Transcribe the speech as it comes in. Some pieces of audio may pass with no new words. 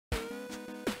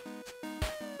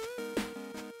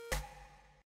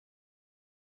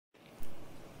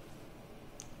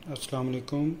अस्सलाम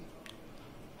वालेकुम।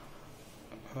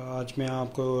 आज मैं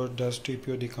आपको डस्ट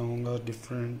टीपीओ दिखाऊंगा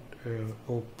डिफरेंट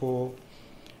ओप्पो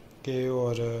के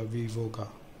और वीवो का।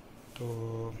 तो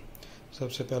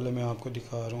सबसे पहले मैं आपको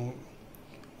दिखा रहा हूँ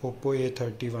ओप्पो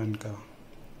A31 का।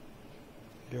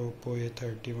 ये ओप्पो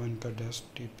A31 का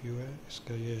डस्ट टीपीओ है।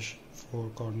 इसका ये 4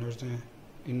 कॉर्नर्स हैं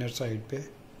इनर साइड पे।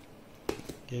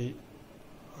 ये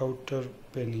आउटर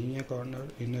पे नहीं है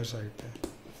कॉर्नर, इनर साइड पे।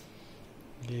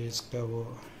 ये इसका वो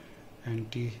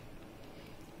एंटी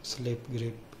स्लिप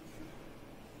ग्रिप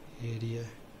एरिया,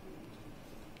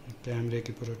 कैमरे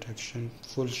की प्रोटेक्शन,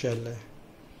 फुल शेल है।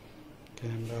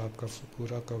 कैमरा आपका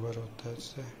पूरा कवर होता है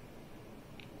इससे।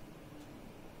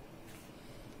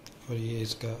 और ये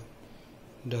इसका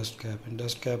डस्ट कैप है।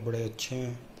 डस्ट कैप बड़े अच्छे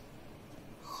हैं,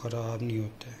 ख़राब नहीं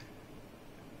होते।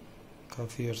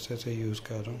 काफ़ी अरसे से यूज़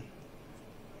कर रहा हूँ,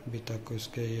 अभी तक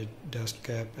इसके ये डस्ट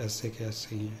कैप ऐसे के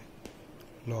ऐसे ही हैं,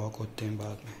 लॉक होते हैं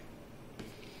बाद में।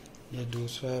 ये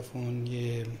दूसरा है फ़ोन,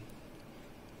 ये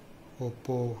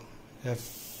ओप्पो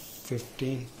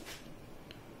F15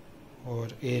 और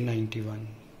A91,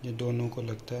 ये दोनों को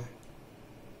लगता है।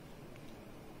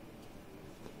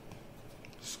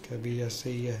 इसका भी ऐसे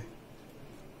ही है,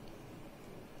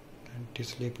 एंटी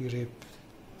स्लिप ग्रिप,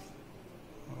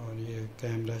 और ये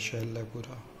कैमरा शेल है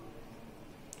पूरा।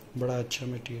 बड़ा अच्छा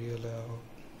मटेरियल है।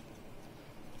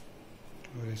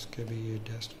 और इसके भी ये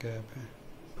डस्ट कैप है।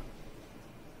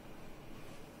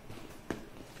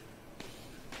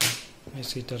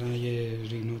 इसी तरह ये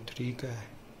रीनो 3 का है।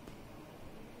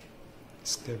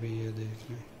 इसके भी ये देख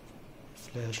लें,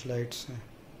 फ्लैश लाइट्स हैं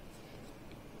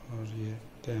और ये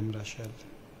कैमरा शेल,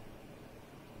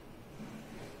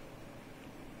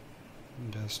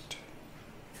 डस्ट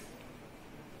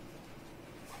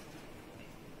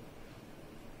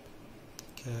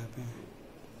कैप है।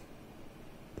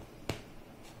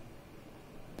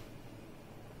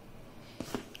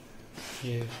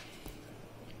 ये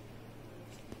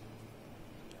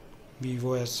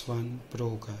वीवो S1 प्रो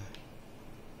का है।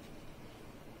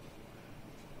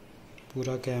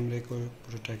 पूरा कैमरे को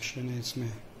प्रोटेक्शन है इसमें।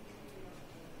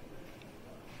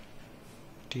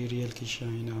 मटीरियल की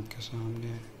शाइन आपके सामने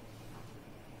है।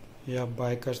 ये आप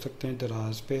बाय कर सकते हैं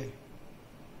दराज पे।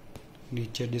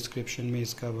 नीचे डिस्क्रिप्शन में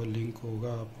इसका वो लिंक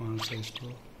होगा, आप वहाँ से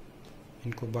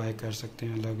इनको बाय कर सकते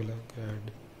हैं। अलग अलग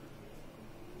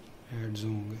एड्स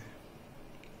होंगे।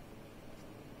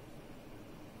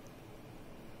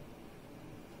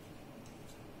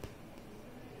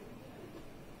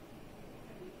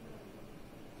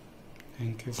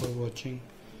 Thank you for watching.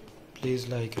 Please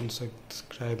like and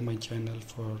subscribe my channel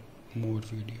for more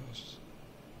videos.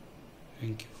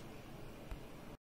 Thank you.